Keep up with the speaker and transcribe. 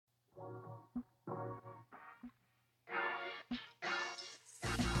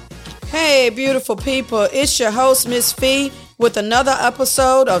Hey, beautiful people. It's your host, Miss Fee, with another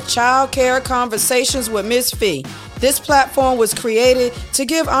episode of Child Care Conversations with Miss Fee. This platform was created to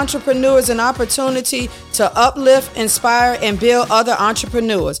give entrepreneurs an opportunity to uplift, inspire, and build other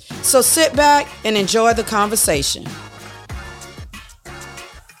entrepreneurs. So sit back and enjoy the conversation.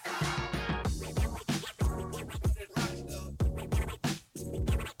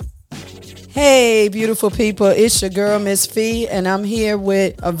 Hey, beautiful people. It's your girl, Miss Fee, and I'm here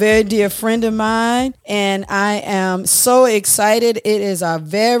with a very dear friend of mine, and I am so excited. It is our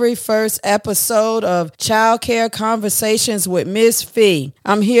very first episode of Child Care Conversations with Miss Fee.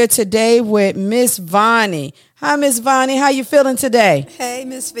 I'm here today with Miss Vonnie. Hi, Miss Vonnie. How you feeling today? Hey,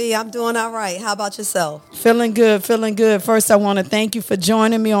 Miss V. I'm doing all right. How about yourself? Feeling good, feeling good. First, I want to thank you for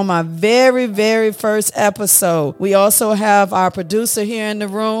joining me on my very, very first episode. We also have our producer here in the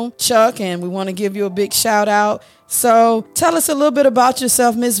room, Chuck, and we want to give you a big shout out. So tell us a little bit about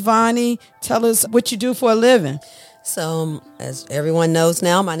yourself, Miss Vonnie. Tell us what you do for a living. So, as everyone knows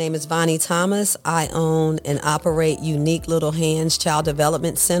now, my name is Vonnie Thomas. I own and operate Unique Little Hands Child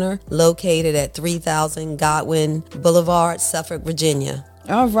Development Center, located at 3000 Godwin Boulevard, Suffolk, Virginia.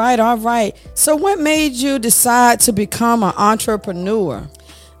 All right. So what made you decide to become an entrepreneur?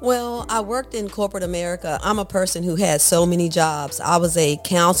 Well, I worked in corporate America. I'm a person who had so many jobs. I was a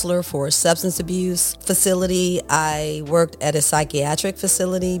counselor for a substance abuse facility. I worked at a psychiatric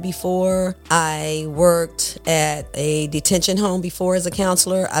facility before. I worked at a detention home before as a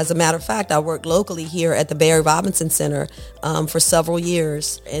counselor. As a matter of fact, I worked locally here at the Barry Robinson Center for several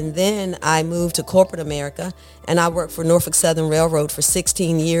years. And then I moved to corporate America, and I worked for Norfolk Southern Railroad for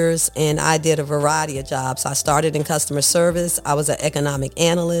 16 years, and I did a variety of jobs. I started in customer service. I was an economic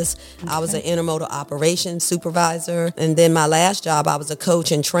analyst. Okay. I was an intermodal operations supervisor. And then my last job, I was a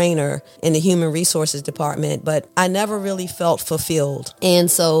coach and trainer in the human resources department, but I never really felt fulfilled. And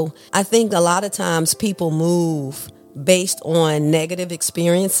so I think a lot of times people move based on negative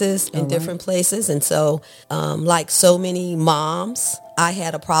experiences in different places. And so like so many moms, I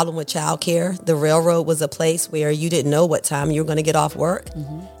had a problem with childcare. The railroad was a place where you didn't know what time you were going to get off work.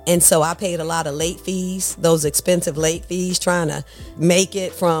 Mm-hmm. And so I paid a lot of late fees, those expensive late fees, trying to make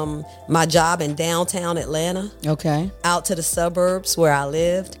it from my job in downtown Atlanta out to the suburbs where I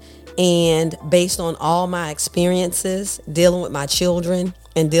lived. And based on all my experiences dealing with my children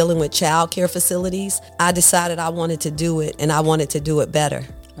and dealing with child care facilities, I decided I wanted to do it, and I wanted to do it better.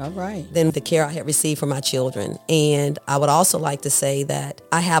 All right. Than the care I had received from my children. And I would also like to say that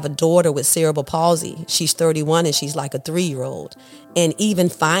I have a daughter with cerebral palsy. She's 31 and she's like a 3-year-old. And even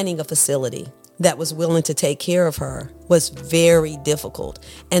finding a facility that was willing to take care of her was very difficult.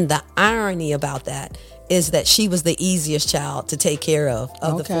 And the irony about that is that she was the easiest child to take care of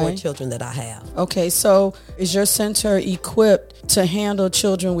the 4 children that I have. Okay, so is your center equipped to handle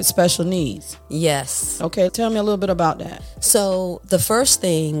children with special needs? Yes. Okay, tell me a little bit about that. So the first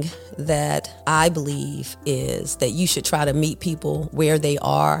thing that I believe is that you should try to meet people where they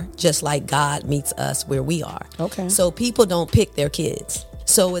are, just like God meets us where we are. Okay. So people don't pick their kids.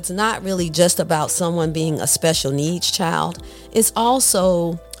 So it's not really just about someone being a special needs child. It's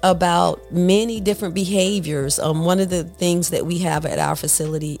also about many different behaviors. One of the things that we have at our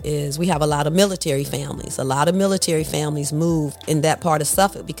facility is we have a lot of military families. A lot of military families move in that part of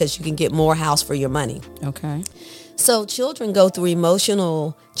Suffolk because you can get more house for your money. Okay. So children go through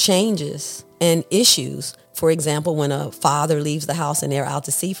emotional changes and issues. For example, when a father leaves the house and they're out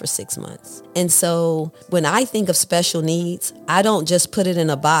to sea for 6 months. And so when I think of special needs, I don't just put it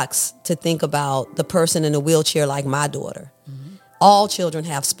in a box to think about the person in a wheelchair like my daughter. Mm-hmm. All children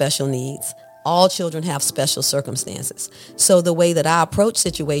have special needs. All children have special circumstances. So the way that I approach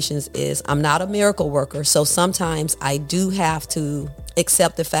situations is I'm not a miracle worker. So sometimes I do have to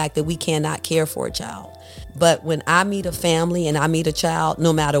accept the fact that we cannot care for a child. But when I meet a family and I meet a child,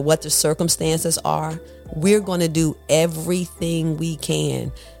 no matter what the circumstances are, we're going to do everything we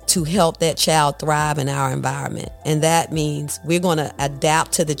can to help that child thrive in our environment. And that means we're going to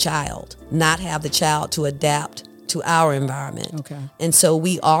adapt to the child, not have the child to adapt to our environment. Okay. And so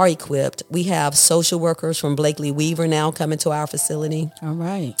we are equipped. We have social workers from Blakely Weaver now coming to our facility. All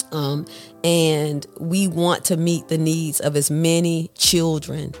right. And we want to meet the needs of as many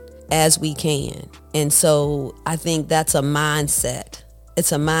children as we can. And so I think that's a mindset.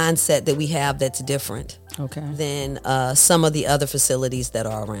 It's a mindset that we have that's different than some of the other facilities that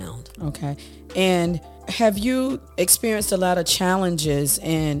are around. Okay. And have you experienced a lot of challenges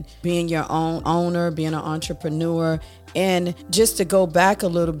in being your own owner, being an entrepreneur? And just to go back a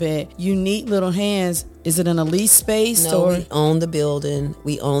little bit, Unique Little Hands Is it in a lease space? No, or we own the building.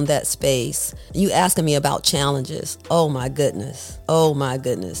 We own that space. You asking me about challenges. Oh my goodness. Oh my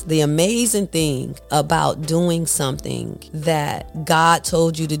goodness. The amazing thing about doing something that God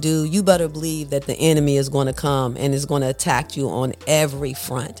told you to do, you better believe that the enemy is going to come and is going to attack you on every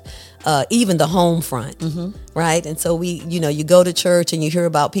front. Even the home front, right? And so you go to church and you hear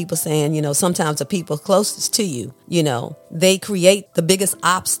about people saying, sometimes the people closest to you, they create the biggest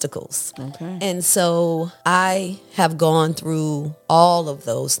obstacles. Okay. And so I have gone through all of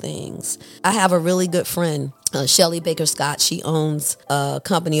those things. I have a really good friend, Shelly Baker Scott. She owns a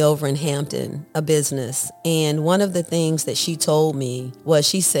company over in Hampton, a business. And one of the things that she told me was,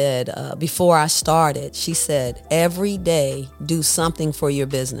 she said, before I started, she said, every day do something for your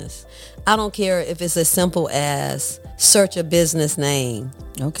business. I don't care if it's as simple as search a business name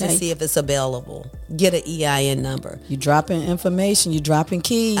to see if it's available. Get an EIN number. You dropping information, you dropping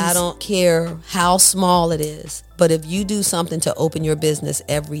keys. I don't care how small it is. But if you do something to open your business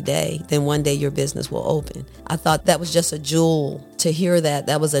every day, then one day your business will open. I thought that was just a jewel to hear that.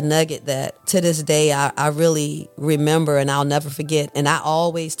 That was a nugget that to this day I really remember and I'll never forget. And I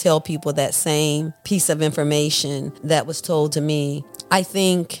always tell people that same piece of information that was told to me. I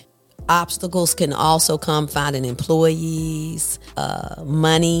think obstacles can also come finding employees,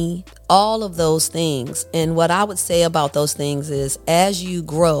 money, all of those things. And what I would say about those things is, as you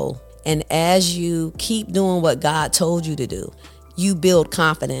grow and as you keep doing what God told you to do, you build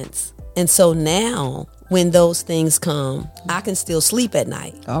confidence. And so now when those things come, I can still sleep at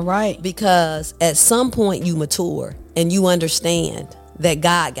night. All right. Because at some point you mature and you understand that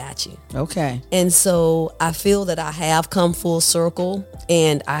God got you. Okay. And so I feel that I have come full circle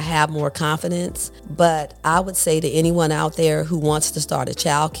and I have more confidence. But I would say to anyone out there who wants to start a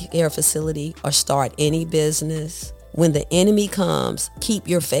child care facility or start any business, when the enemy comes, keep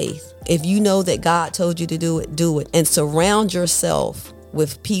your faith. If you know that God told you to do it, do it. And surround yourself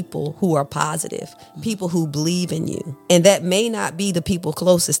with people who are positive, people who believe in you. And that may not be the people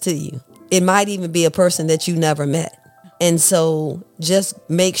closest to you. It might even be a person that you never met. And so just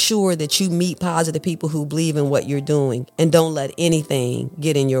make sure that you meet positive people who believe in what you're doing and don't let anything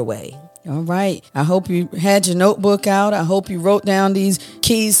get in your way. All right. I hope you had your notebook out. I hope you wrote down these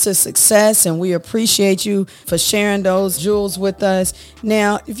keys to success, and we appreciate you for sharing those jewels with us.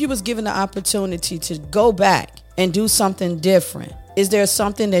 Now, if you was given the opportunity to go back and do something different, is there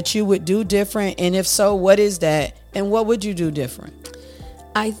something that you would do different? And if so, what is that? And what would you do different?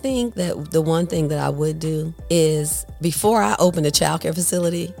 I think that the one thing that I would do is, before I opened a child care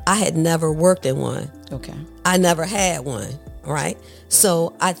facility, I had never worked in one. Okay. I never had one, right?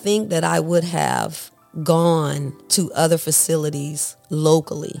 So I think that I would have gone to other facilities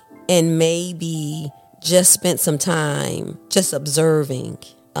locally and maybe just spent some time just observing.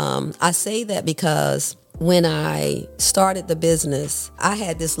 I say that because when I started the business, I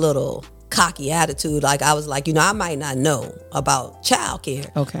had this little cocky attitude. Like I was like, I might not know about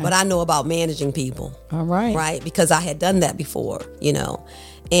childcare, but I know about managing people. All right. Right? Because I had done that before,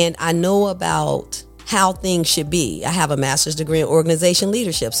 and I know about how things should be. I have a master's degree in organization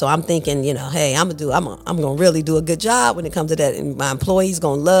leadership. So I'm thinking, hey, I'm going to really do a good job when it comes to that. And my employees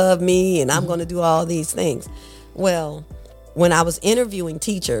going to love me and I'm going to do all these things. Well, when I was interviewing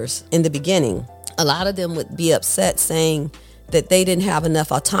teachers in the beginning, a lot of them would be upset saying that they didn't have enough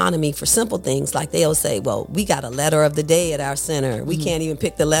autonomy for simple things. Like they'll say, well, we got a letter of the day at our center. We can't even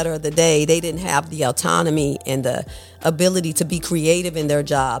pick the letter of the day. They didn't have the autonomy and the ability to be creative in their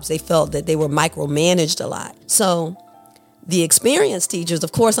jobs. They felt that they were micromanaged a lot. So the experienced teachers,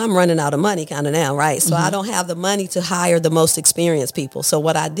 of course, I'm running out of money kind of now, right? So I don't have the money to hire the most experienced people. So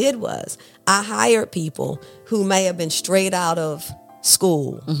what I did was I hired people who may have been straight out of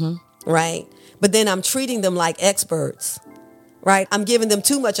school, right? But then I'm treating them like experts. Right? I'm giving them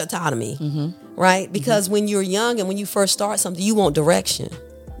too much autonomy, right? Because when you're young and when you first start something, you want direction.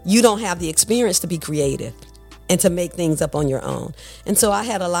 You don't have the experience to be creative and to make things up on your own. And so I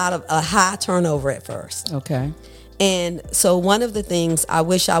had a high turnover at first. Okay. And so one of the things I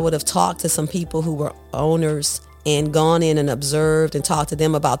wish I would have talked to some people who were owners and gone in and observed and talked to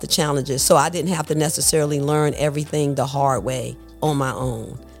them about the challenges, so I didn't have to necessarily learn everything the hard way on my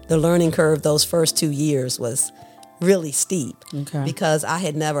own. The learning curve those first 2 years was really steep because I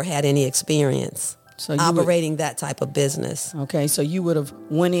had never had any experience. So operating that type of business. Okay, so you would have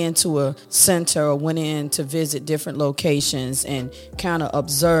went into a center or went in to visit different locations and kind of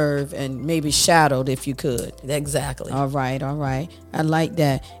observe and maybe shadowed if you could. Exactly. All right. I like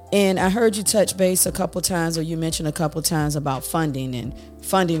that. And I heard you touch base a couple times, or you mentioned a couple times about funding and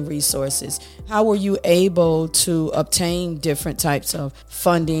funding resources. How were you able to obtain different types of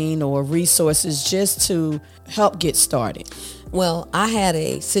funding or resources just to help get started? Well, I had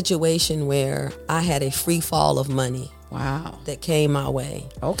a situation where I had a free fall of money. Wow. That came my way.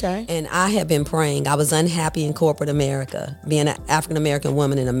 Okay. And I had been praying. I was unhappy in corporate America, being an African-American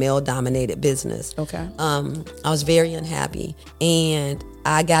woman in a male-dominated business. Okay. I was very unhappy. And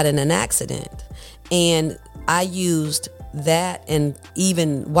I got in an accident. And I used that and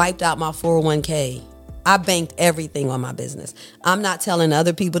even wiped out my 401k. I banked everything on my business. I'm not telling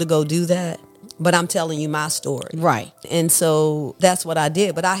other people to go do that, but I'm telling you my story. Right. And so that's what I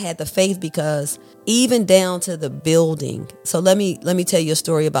did. But I had the faith because even down to the building. So let me tell you a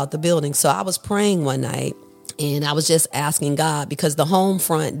story about the building. So I was praying one night and I was just asking God because the home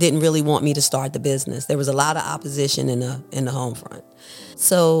front didn't really want me to start the business. There was a lot of opposition in the home front.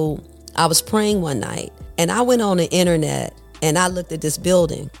 So I was praying one night and I went on the internet and I looked at this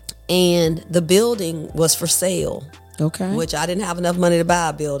building and the building was for sale. Okay. Which I didn't have enough money to buy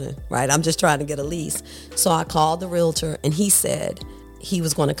a building, right? I'm just trying to get a lease. So I called the realtor and he said he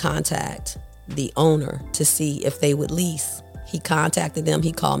was going to contact the owner to see if they would lease. He contacted them.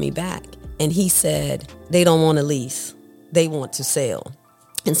 He called me back and he said, they don't want to lease. They want to sell.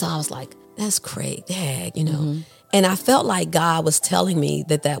 And so I was like, that's crazy, Dad, Mm-hmm. And I felt like God was telling me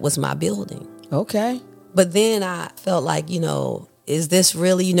that that was my building. Okay. But then I felt like, is this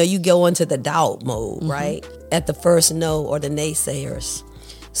really, you go into the doubt mode, Mm-hmm. right? At the first no or the naysayers.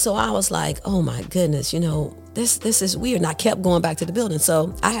 So I was like, oh my goodness, this is weird. And I kept going back to the building.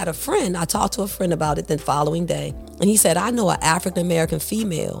 So I had a friend, I talked to a friend about it the following day. And he said, I know an African-American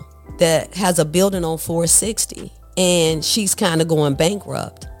female that has a building on 460 and she's kind of going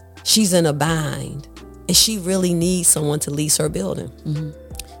bankrupt. She's in a bind and she really needs someone to lease her building. Mm-hmm.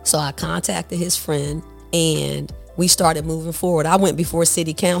 So I contacted his friend and we started moving forward. I went before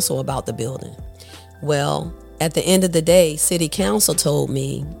city council about the building. Well, at the end of the day, city council told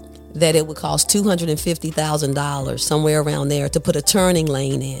me that it would cost $250,000, somewhere around there, to put a turning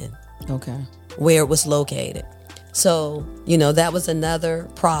lane in. Okay. Where it was located. So, that was another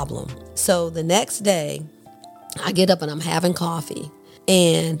problem. So the next day, I get up and I'm having coffee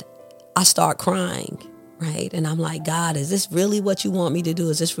and I start crying, right? And I'm like, God, is this really what you want me to do?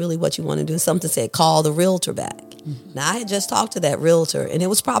 Is this really what you want to do? Something said, call the realtor back. Mm-hmm. Now, I had just talked to that realtor and it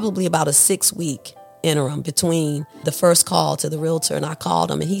was probably about a 6-week interim between the first call to the realtor. And I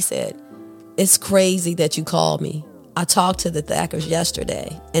called him and he said, it's crazy that you called me. I talked to the Thackers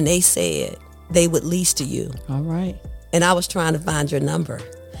yesterday and they said they would lease to you. All right. And I was trying to find your number.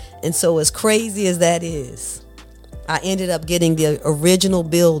 And so as crazy as that is, I ended up getting the original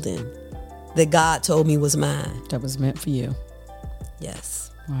building that God told me was mine. That was meant for you.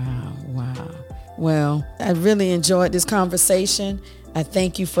 Yes. Wow. Well, I really enjoyed this conversation. I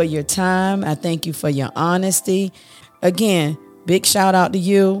thank you for your time. I thank you for your honesty. Again, big shout out to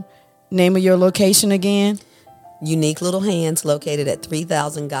you. Name of your location again? Unique Little Hands, located at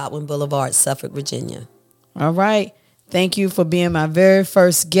 3000 Godwin Boulevard, Suffolk, Virginia. All right. Thank you for being my very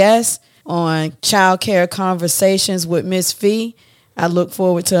first guest on Child Care Conversations with Miss Fee. I look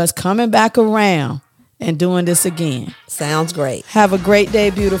forward to us coming back around and doing this again. Sounds great. Have a great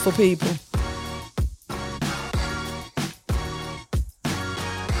day, beautiful people.